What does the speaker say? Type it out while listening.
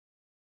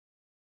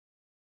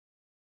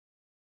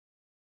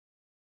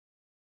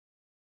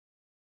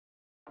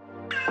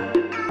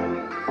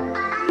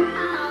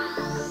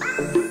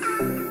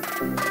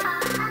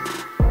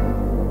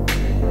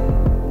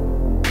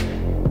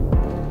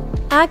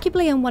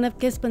Arguably in one of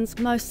Gisborne's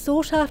most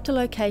sought-after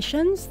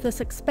locations, this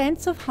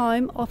expansive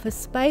home offers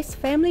space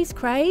families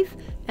crave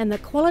and the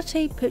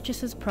quality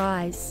purchasers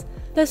prize.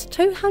 This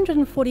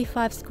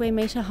 245 square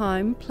metre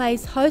home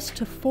plays host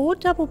to 4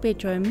 double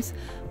bedrooms,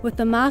 with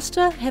the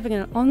master having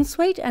an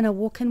ensuite and a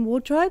walk-in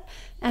wardrobe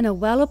and a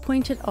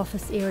well-appointed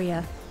office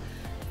area.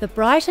 The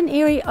bright and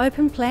airy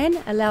open plan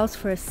allows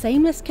for a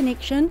seamless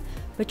connection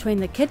between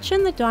the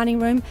kitchen, the dining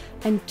room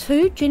and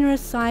 2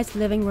 generous-sized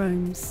living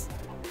rooms.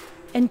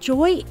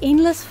 Enjoy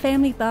endless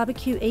family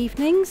barbecue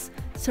evenings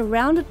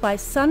surrounded by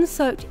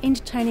sun-soaked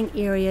entertaining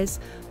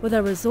areas with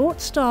a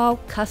resort-style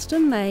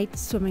custom-made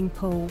swimming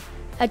pool.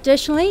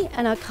 Additionally,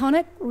 an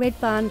iconic red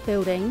barn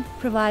building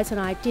provides an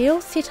ideal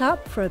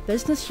setup for a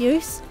business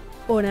use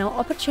or an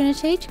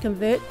opportunity to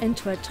convert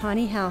into a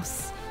tiny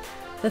house.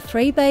 The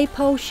 3-bay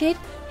pole shed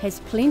has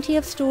plenty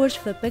of storage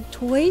for big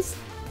toys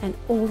and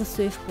all the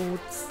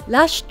surfboards.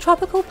 Lush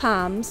tropical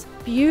palms,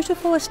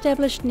 beautiful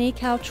established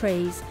near-cow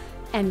trees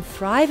and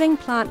thriving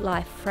plant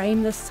life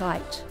frame this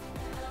site.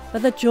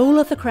 But the jewel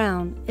of the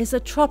crown is a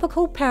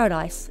tropical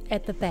paradise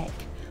at the back,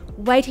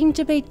 waiting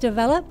to be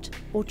developed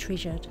or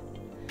treasured.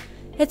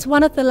 It's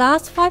one of the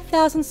last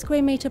 5,000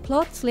 square metre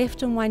plots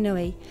left in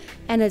Wainui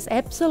and is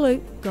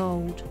absolute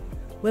gold.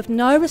 With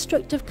no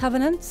restrictive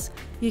covenants,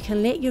 you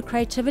can let your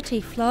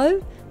creativity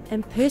flow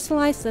and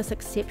personalise this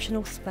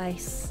exceptional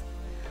space.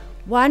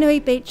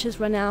 Wainui Beach is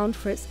renowned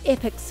for its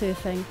epic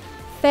surfing,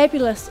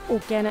 fabulous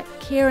organic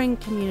caring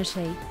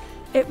community.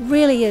 It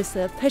really is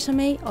the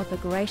epitome of the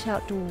great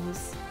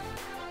outdoors.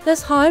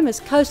 This home is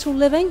coastal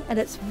living at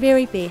its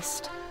very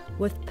best,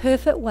 with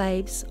perfect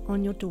waves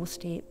on your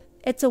doorstep.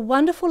 It's a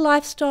wonderful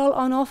lifestyle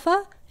on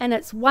offer, and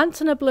it's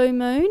once in a blue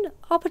moon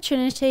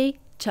opportunity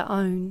to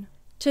own.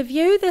 To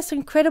view this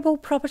incredible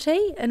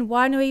property in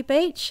Wainui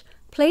Beach,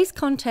 please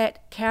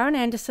contact Karen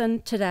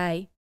Anderson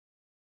today.